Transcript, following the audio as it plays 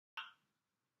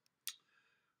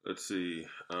Let's see.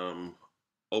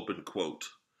 Open quote.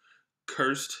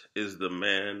 Cursed is the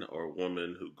man or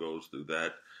woman who goes through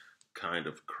that kind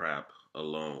of crap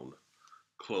alone.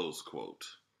 Close quote.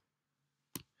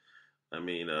 I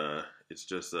mean, it's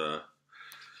just oh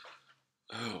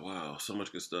wow, so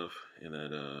much good stuff in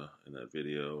that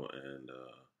video, and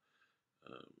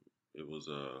it was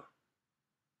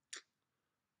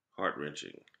heart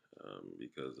wrenching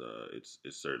because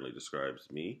it certainly describes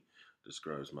me,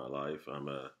 describes my life. I'm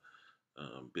a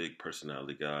big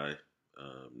personality guy,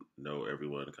 know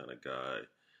everyone kind of guy.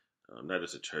 Not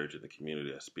just a church in the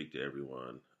community. I speak to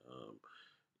everyone. Um,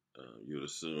 you would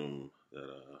assume that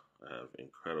I have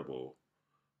incredible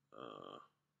uh,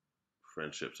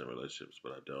 friendships and relationships,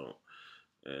 but I don't.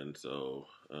 And so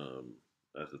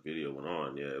as the video went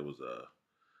on, yeah, it was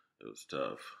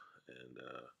tough, and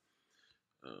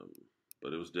um,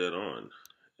 but it was dead on.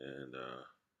 And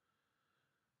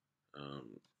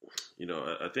um,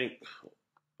 I think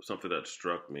something that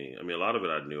struck me. I mean, a lot of it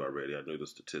I knew already. I knew the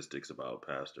statistics about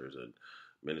pastors and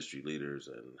ministry leaders,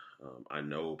 and I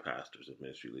know pastors and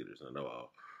ministry leaders. I know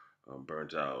how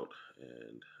burnt out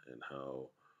and how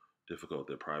difficult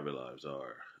their private lives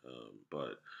are.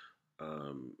 But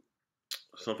um,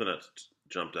 something that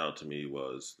jumped out to me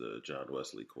was the John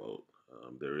Wesley quote: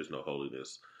 "There is no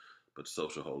holiness, but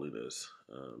social holiness,"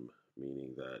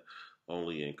 meaning that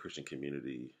only in Christian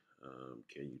community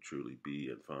can you truly be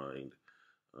and find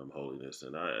holiness.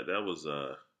 And that was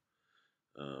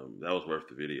worth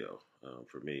the video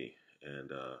for me.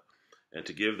 And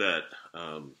to give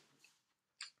um,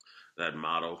 that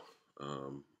model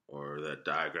or that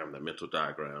diagram, that mental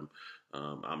diagram.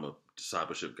 I'm a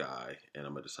discipleship guy and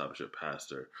I'm a discipleship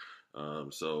pastor.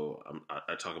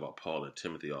 I talk about Paul and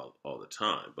Timothy all the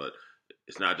time, but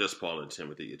it's not just Paul and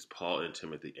Timothy, it's Paul and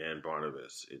Timothy and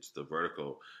Barnabas. It's the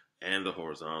vertical and the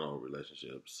horizontal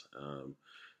relationships.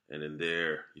 And in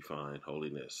there, you find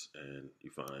holiness and you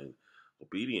find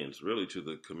obedience really to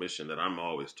the commission that I'm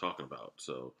always talking about.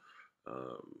 So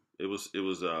it was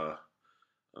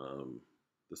um,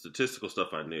 the statistical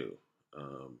stuff I knew,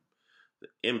 the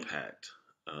impact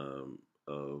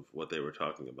of what they were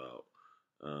talking about,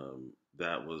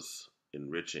 that was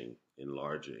enriching,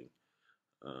 enlarging.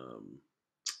 Um,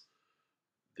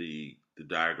 the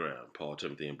diagram, Paul,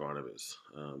 Timothy, and Barnabas,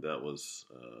 that was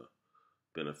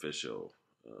beneficial.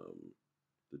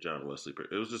 The John Wesley,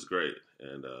 it was just great,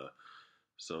 and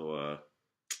so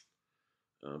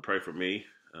pray for me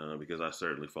because I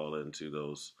certainly fall into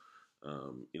those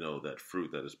that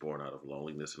fruit that is born out of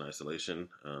loneliness and isolation.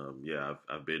 Yeah,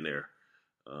 I've been there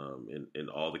in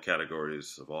all the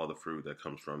categories of all the fruit that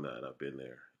comes from that. I've been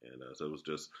there, and so it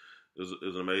was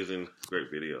an amazing,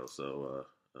 great video. So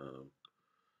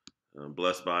I'm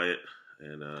blessed by it,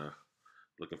 and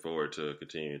looking forward to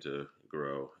continuing to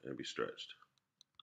grow and be stretched.